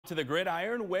to the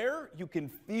gridiron, where you can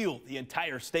feel the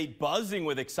entire state buzzing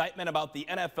with excitement about the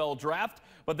NFL draft,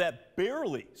 but that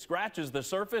barely scratches the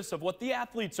surface of what the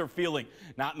athletes are feeling.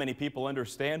 Not many people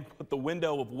understand what the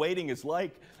window of waiting is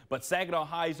like, but Saginaw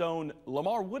High's own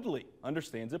LaMarr Woodley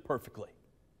understands it perfectly.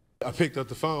 I picked up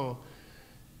the phone,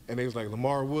 and they was like,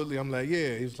 LaMarr Woodley? I'm like,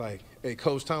 yeah. He was like, hey,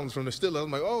 Coach Tomlin's from the Steelers.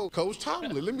 I'm like, oh, Coach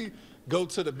Tomlin, let me go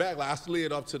to the back. Like, I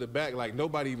slid off to the back, like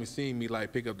nobody even seen me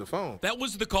like pick up the phone. That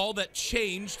was the call that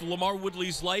changed LaMarr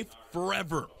Woodley's life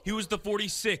forever. He was the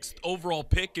 46th overall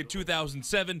pick in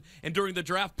 2007, and during the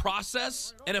draft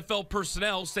process, NFL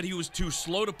personnel said he was too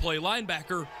slow to play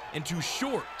linebacker and too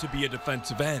short to be a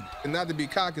defensive end. And not to be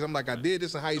cocky, I'm like, I did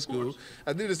this in high school,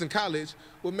 I did this in college.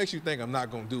 What makes you think I'm not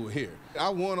going to do it here? I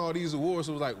won all these awards,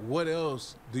 so it was like, what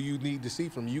else do you need to see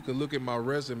from me? You can look at my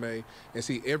resume and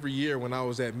see every year when I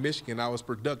was at Michigan, I was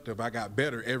productive. I got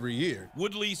better every year.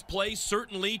 Woodley's play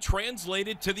certainly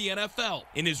translated to the NFL.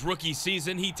 In his rookie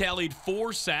season, he tallied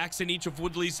 4 sacks. In each of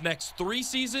Woodley's next 3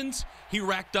 seasons, he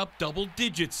racked up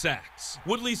double-digit sacks.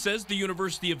 Woodley says the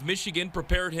University of Michigan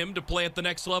prepared him to play at the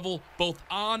next level, both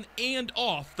on and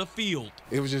off the field.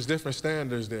 It was just different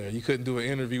standards there. You couldn't do an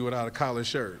interview without a collar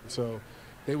shirt. So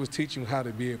they was teaching you how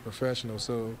to be a professional.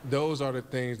 So those are the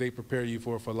things they prepare you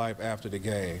for life after the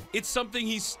game. It's something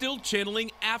he's still channeling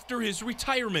after his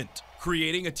retirement,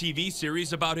 creating a TV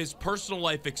series about his personal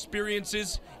life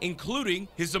experiences, including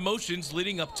his emotions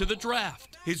leading up to the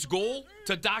draft. His goal?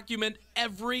 To document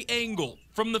every angle,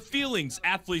 from the feelings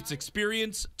athletes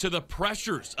experience to the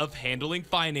pressures of handling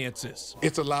finances.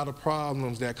 It's a lot of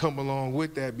problems that come along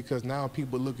with that, because now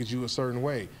people look at you a certain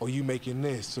way. Or you making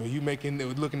this, or you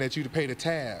looking at you to pay the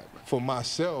tab. For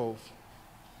myself,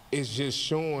 it's just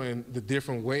showing the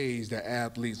different ways that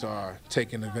athletes are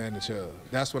taking advantage of.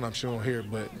 That's what I'm showing here,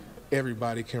 but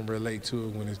everybody can relate to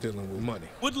it when it's dealing with money.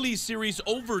 Woodley's series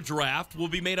Overdraft will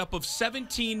be made up of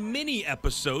 17 mini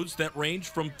episodes that range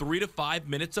from 3 to 5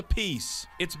 minutes apiece.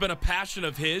 It's been a passion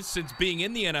of his since being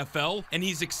in the NFL, and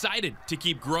he's excited to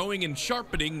keep growing and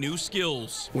sharpening new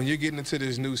skills. When you're getting into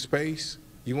this new space,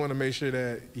 you want to make sure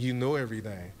that you know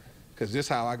everything, because this is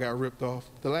how I got ripped off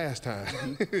the last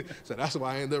time. So that's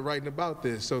why I ended up writing about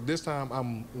this. So this time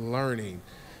I'm learning.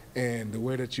 And the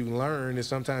way that you learn is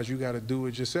sometimes you got to do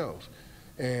it yourself.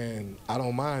 And I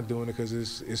don't mind doing it because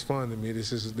it's fun to me.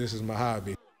 This is my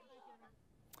hobby.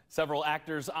 Several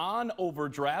actors on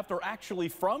Overdraft are actually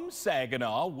from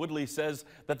Saginaw. Woodley says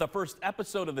that the first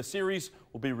episode of the series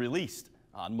will be released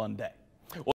on Monday.